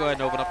here, we'll go ahead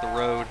and open up the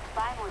road.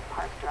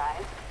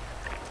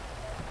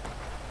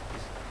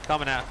 He's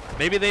coming out.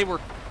 Maybe they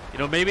were,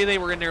 maybe they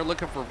were in there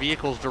looking for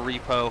vehicles to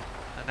repo,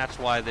 and that's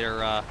why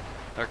they're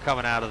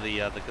coming out of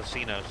the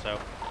casino. So,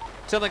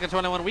 till like a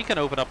 21, we can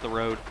open up the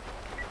road.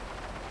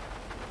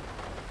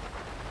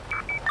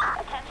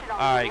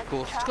 Alright,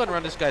 cool. Let's go ahead and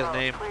run this guy's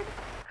name.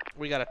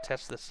 We gotta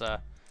test this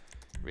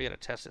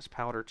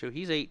powder too.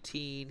 He's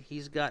 18.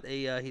 He's got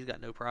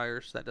no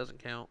priors, so that doesn't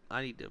count.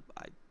 I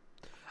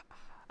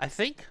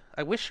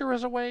wish there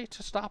was a way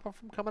to stop him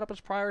from coming up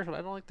as priors, but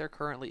I don't think there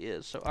currently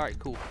is. So alright,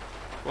 cool.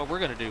 What we're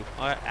gonna do,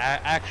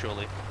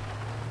 actually,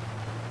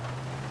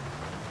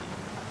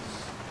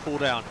 pull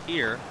down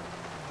here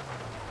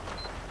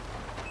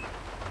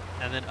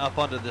and then up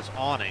under this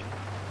awning.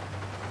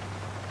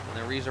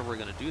 And the reason we're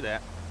gonna do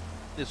that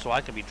is so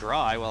I can be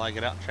dry while I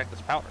get out and check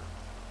this powder.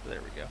 There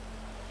we go.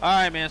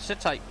 Alright, man, sit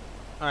tight.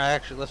 Alright,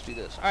 actually, let's do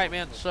this. Alright,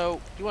 man, so,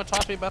 do you want to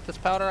talk to me about this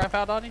powder I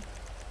found on you?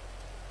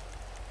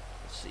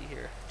 Let's see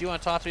here. Do you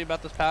want to talk to me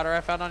about this powder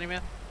I found on you,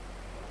 man?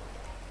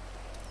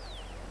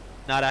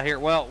 Not out here.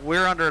 Well,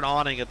 we're under an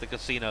awning at the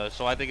casino,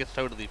 so I think it's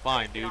totally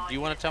fine, dude. Do you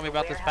want to tell me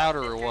about this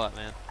powder or what,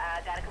 man?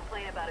 Got a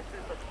complaint about a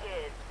group of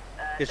kids.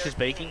 It's just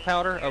baking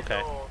powder?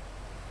 Okay.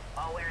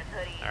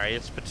 Alright,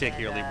 it's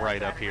particularly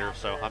bright up here,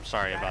 so I'm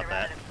sorry about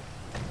that.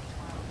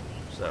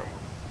 So,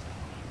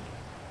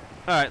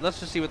 alright,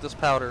 let's just see what this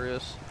powder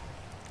is.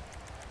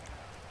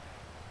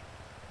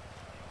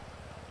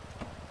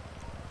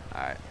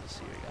 Alright, let's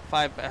see. We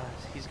got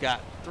he's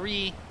got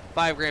 3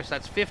 5 grams.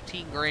 That's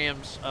 15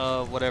 grams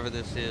of whatever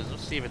this is.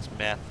 Let's see if it's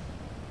meth.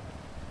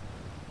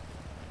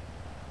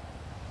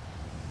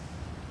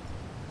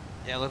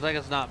 Yeah, it looks like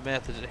it's not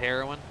meth. Is it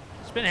heroin?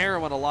 It's been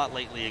heroin a lot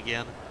lately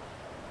again.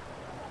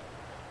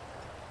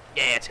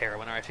 Yeah, it's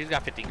heroin. All right, so he's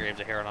got 50 grams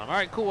of heroin on him. All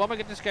right, cool. I'm going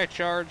to get this guy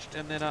charged,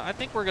 and then I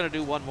think we're going to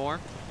do one more.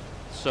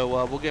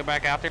 So we'll get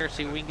back out there and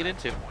see what we can get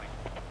into.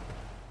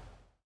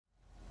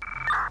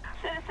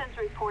 Citizens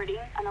reporting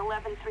an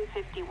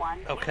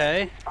 11351.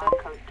 Okay.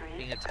 Code 3.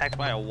 Being attacked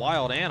by a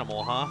wild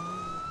animal, huh?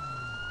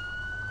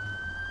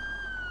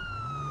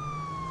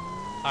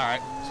 All right,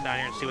 let's down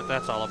here and see what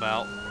that's all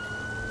about.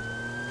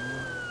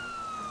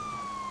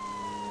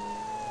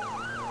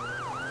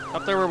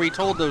 Up there where we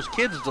told those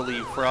kids to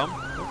leave from.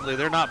 Hopefully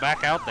they're not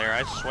back out there,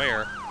 I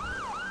swear.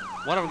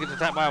 One of them gets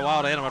attacked by a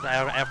wild animal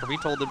after we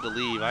told them to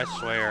leave, I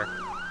swear.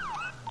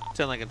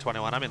 10 Lincoln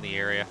 21, I'm in the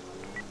area.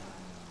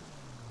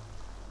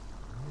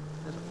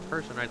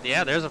 person right there.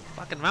 Yeah, there's a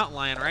fucking mountain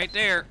lion right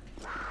there.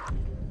 I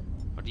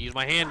have to use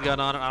my handgun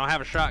on it. I don't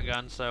have a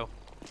shotgun, so.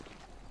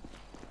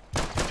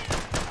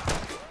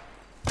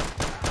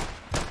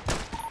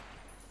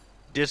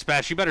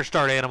 Dispatch, you better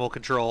start animal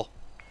control.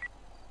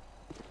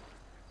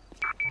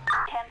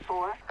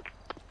 10-4.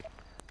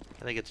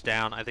 I think it's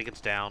down. I think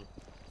it's down.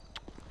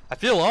 I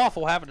feel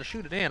awful having to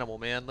shoot an animal,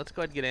 man. Let's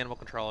go ahead and get animal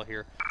control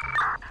here.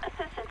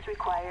 Assistance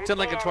required. 10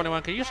 Lincoln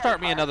 21, can you start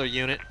me another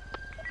unit?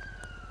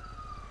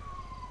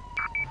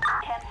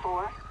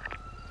 10-4.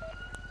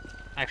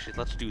 Actually,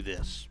 let's do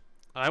this.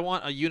 I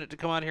want a unit to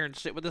come out here and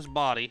sit with this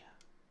body.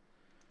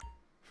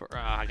 For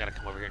I gotta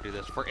come over here and do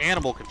this. For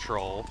animal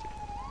control.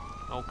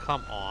 Oh,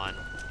 come on.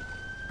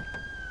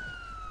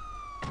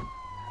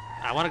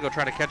 I want to go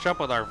try to catch up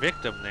with our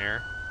victim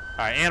there.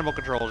 Alright, animal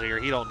control's here.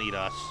 He don't need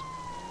us.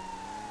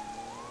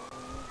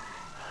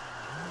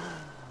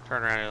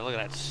 Turn around here. Look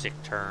at that sick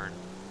turn.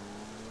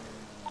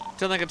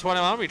 10 Lincoln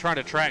 21, I'm gonna be trying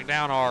to track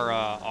down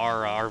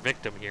our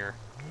victim here.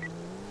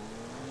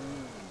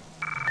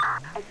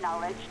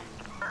 Acknowledged.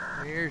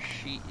 There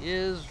she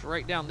is.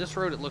 Right down this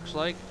road, it looks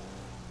like.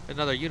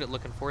 Another unit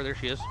looking for her. There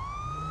she is.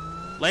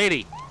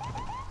 Lady!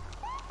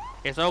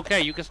 It's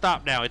okay. You can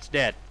stop now. It's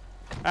dead.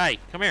 Hey,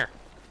 come here.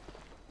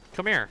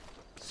 Come here.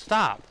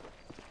 Stop.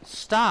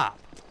 Stop.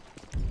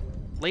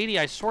 Lady,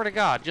 I swear to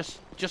God, just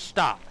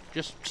stop.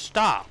 Just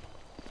stop.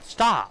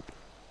 Stop.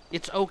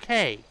 It's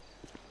okay.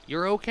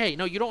 You're okay.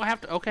 No, you don't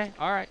have to. Okay.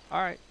 All right.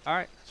 All right. All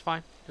right. It's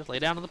fine. Just lay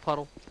down in the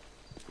puddle.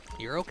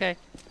 You're okay.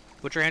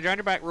 Put your hand behind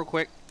your back real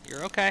quick.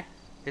 You're okay.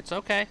 It's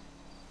okay.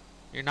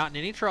 You're not in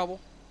any trouble.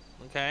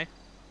 Okay.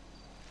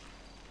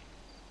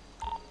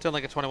 10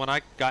 Lincoln 21,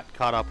 I got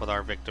caught up with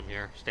our victim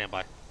here. Stand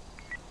by.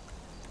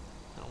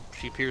 Oh,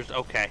 she appears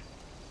okay.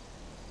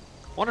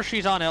 Wonder if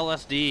she's on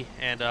LSD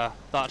and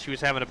thought she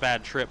was having a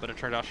bad trip, but it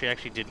turned out she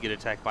actually did get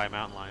attacked by a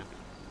mountain lion.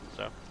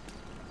 So,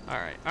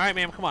 alright,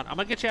 ma'am, come on. I'm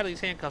gonna get you out of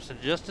these handcuffs in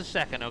just a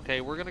second,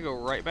 okay? We're gonna go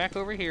right back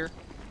over here.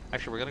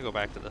 Actually, we're gonna go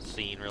back to the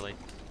scene, really.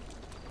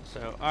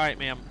 So, alright,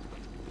 ma'am.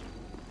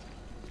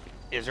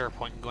 Is there a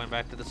point in going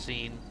back to the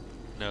scene?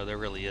 No, there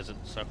really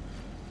isn't. So,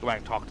 go back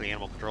and talk to the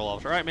animal control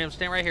officer. Alright, ma'am,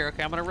 stand right here,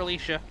 okay? I'm gonna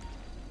release you. I'm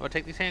gonna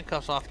take these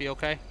handcuffs off you,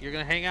 okay? You're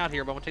gonna hang out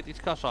here, but I'm gonna take these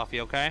cuffs off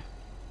you, okay?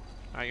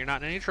 Alright, you're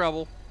not in any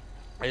trouble.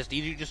 I just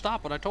need you to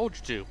stop when I told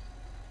you to.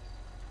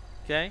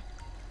 Okay?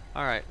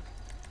 Alright.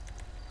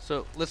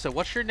 So, listen,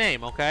 what's your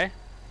name, okay?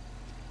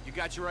 You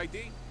got your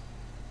ID?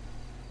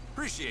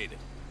 Appreciate it.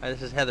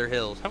 This is Heather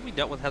Hills. Haven't we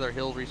dealt with Heather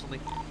Hills recently?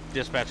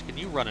 Dispatch, can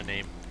you run a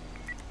name?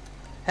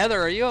 Heather,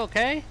 are you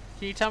okay?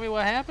 Can you tell me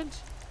what happened?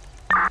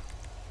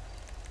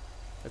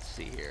 Let's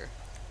see here.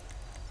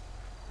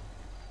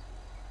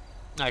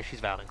 No, she's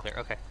valid and clear.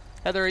 Okay.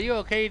 Heather, are you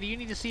okay? Do you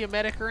need to see a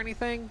medic or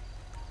anything?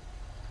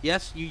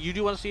 Yes? You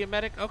do want to see a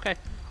medic? Okay.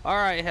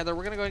 Alright, Heather,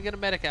 we're going to go and get a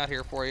medic out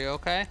here for you,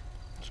 okay?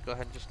 Just go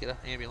ahead and just get an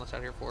ambulance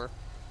out here for her.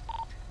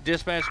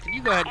 Dispatch, can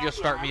you go ahead and just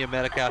start me a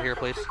medic out here,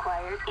 please?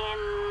 Required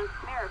in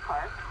Mirror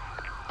Park.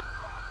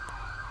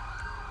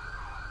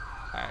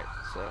 Alright,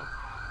 so...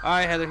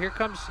 Alright, Heather, here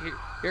comes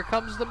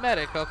the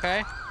medic,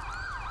 okay?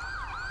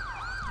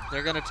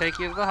 They're going to take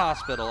you to the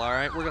hospital,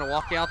 alright? We're going to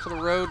walk you out to the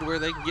road where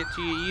they can get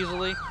to you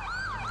easily,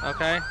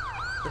 okay?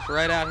 Just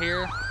right out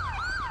here.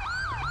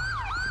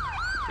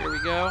 Here we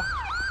go.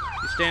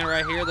 You stand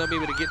right here, they'll be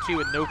able to get to you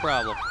with no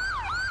problem.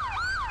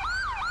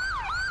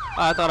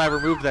 Oh, I thought I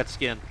removed that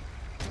skin.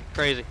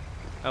 Crazy.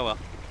 Oh well.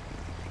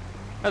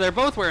 Oh, they're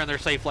both wearing their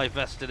Safe Life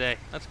vests today.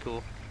 That's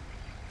cool.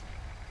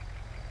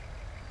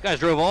 You guys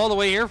drove all the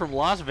way here from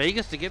Las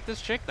Vegas to get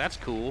this chick? That's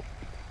cool.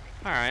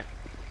 Alright.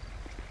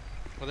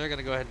 Well, they're going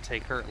to go ahead and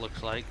take her, it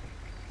looks like.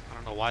 I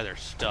don't know why they're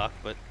stuck,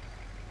 but...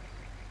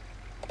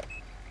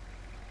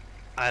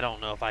 I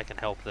don't know if I can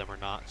help them or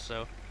not,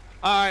 so...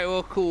 Alright,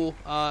 well, cool.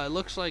 It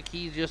looks like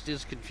he just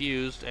is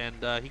confused, and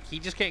he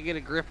just can't get a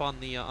grip on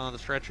the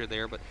stretcher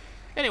there, but...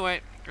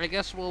 Anyway, I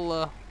guess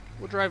we'll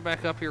drive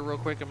back up here real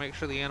quick and make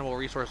sure the animal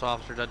resource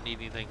officer doesn't need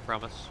anything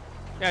from us.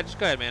 Yeah, just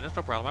go ahead, man. It's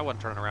no problem. I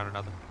wasn't turning around or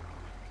nothing.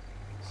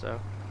 So,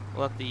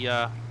 we'll let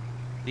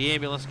the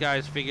ambulance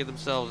guys figure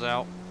themselves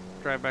out.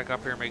 Drive back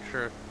up here and make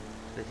sure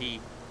that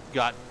he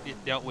got it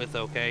dealt with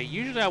okay.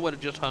 Usually I would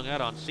have just hung out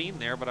on scene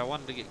there, but I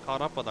wanted to get caught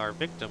up with our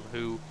victim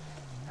who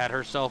had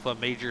herself a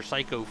major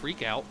psycho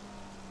freak out.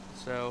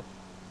 So,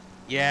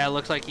 yeah, it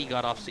looks like he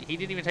got off scene. He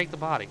didn't even take the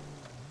body.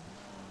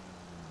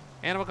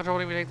 Animal control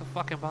didn't even take the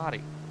fucking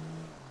body.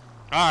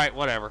 Alright,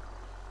 whatever.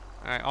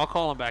 Alright, I'll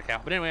call him back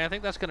out. But anyway, I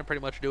think that's going to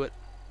pretty much do it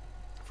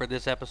for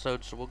this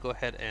episode. So we'll go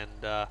ahead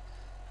and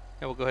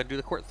we'll go ahead and do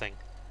the court thing.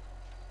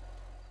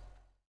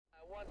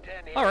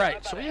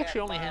 Alright, so we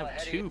actually only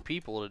have 2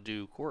 people to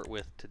do court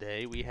with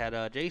today. We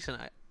had Jason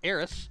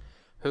Aris,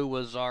 who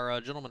was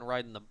our gentleman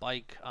riding the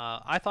bike.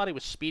 I thought he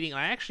was speeding.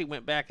 I actually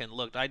went back and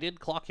looked. I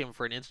did clock him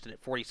for an incident at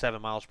 47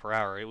 miles per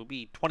hour. It would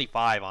be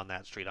 25 on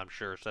that street, I'm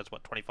sure. So that's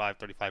what, 25,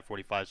 35,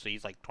 45. So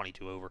he's like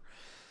 22 over.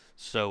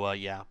 So,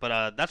 yeah,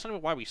 but that's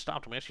not why we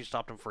stopped him. We actually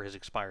stopped him for his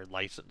expired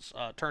license.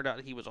 Turned out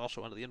he was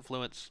also under the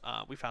influence.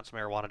 We found some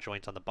marijuana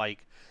joints on the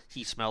bike.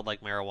 He smelled like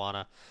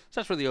marijuana.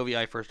 So that's where the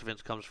OVI first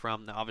offense comes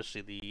from. Now,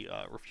 obviously, the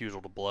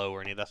refusal to blow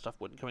or any of that stuff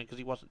wouldn't come in because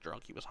he wasn't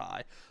drunk. He was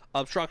high.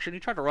 Obstruction, he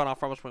tried to run off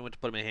from us when we went to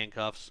put him in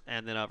handcuffs.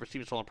 And then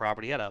receiving stolen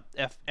property. He had a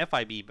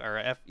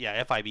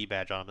FIB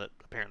badge on him that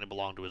apparently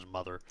belonged to his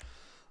mother.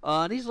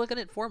 And he's looking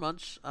at 4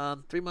 months,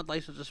 3-month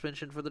license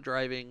suspension for the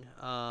driving,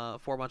 4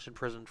 months in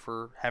prison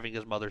for having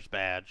his mother's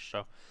badge.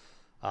 So,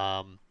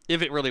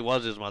 if it really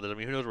was his mother's, I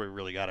mean, who knows where he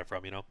really got it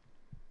from, you know?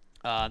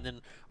 And then,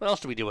 what else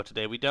did we deal with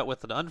today? We dealt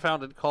with an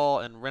unfounded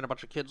call and ran a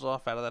bunch of kids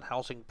off out of that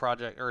housing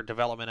project, or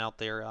development out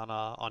there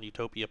on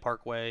Utopia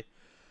Parkway.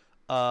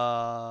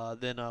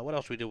 Then, what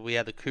else did we do? We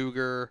had the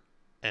Cougar,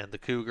 and the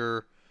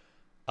Cougar.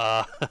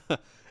 And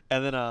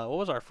then, what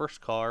was our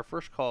first call? Our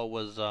first call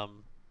was,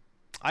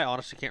 I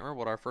honestly can't remember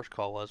what our first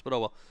call was, but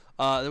oh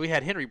well. Then we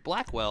had Henry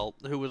Blackwell,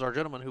 who was our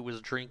gentleman who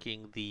was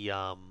drinking in the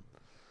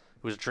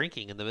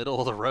middle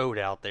of the road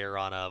out there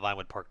on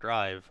Vinewood Park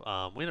Drive.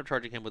 We ended up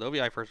charging him with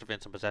OVI first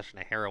offense and possession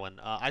of heroin.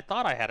 I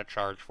thought I had a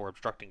charge for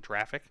obstructing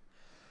traffic,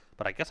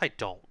 but I guess I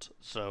don't.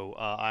 So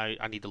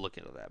I need to look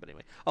into that. But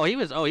anyway, he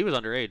was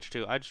underage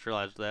too. I just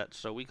realized that.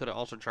 So we could have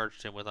also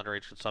charged him with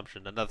underage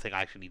consumption. Another thing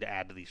I actually need to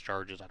add to these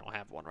charges. I don't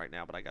have one right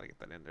now, but I got to get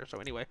that in there. So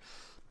anyway.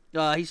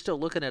 He's still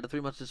looking at a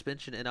 3-month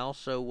suspension, and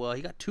also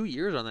he got 2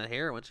 years on that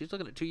heroin, so he's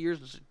looking at 2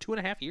 years,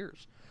 2.5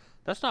 years.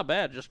 That's not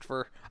bad, just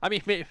for, I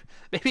mean, maybe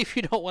if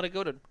you don't want to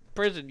go to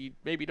prison, you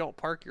maybe don't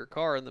park your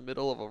car in the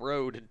middle of a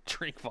road and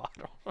drink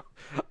vodka.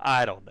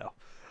 I don't know.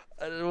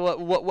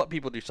 What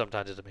people do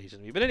sometimes is amazing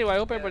to me. But anyway, I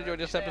hope everybody enjoyed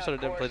this episode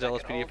of Devin Plays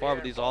LSPDFR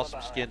with these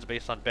awesome skins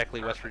based on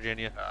Beckley, West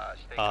Virginia.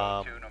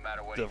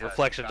 The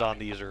reflections on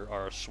these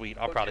are sweet.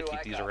 I'll probably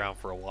keep these around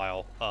for a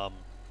while.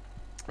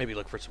 Maybe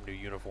look for some new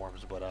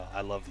uniforms, but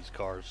I love these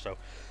cars. So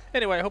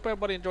anyway, I hope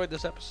everybody enjoyed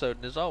this episode,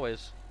 and as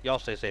always, y'all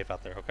stay safe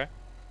out there, okay?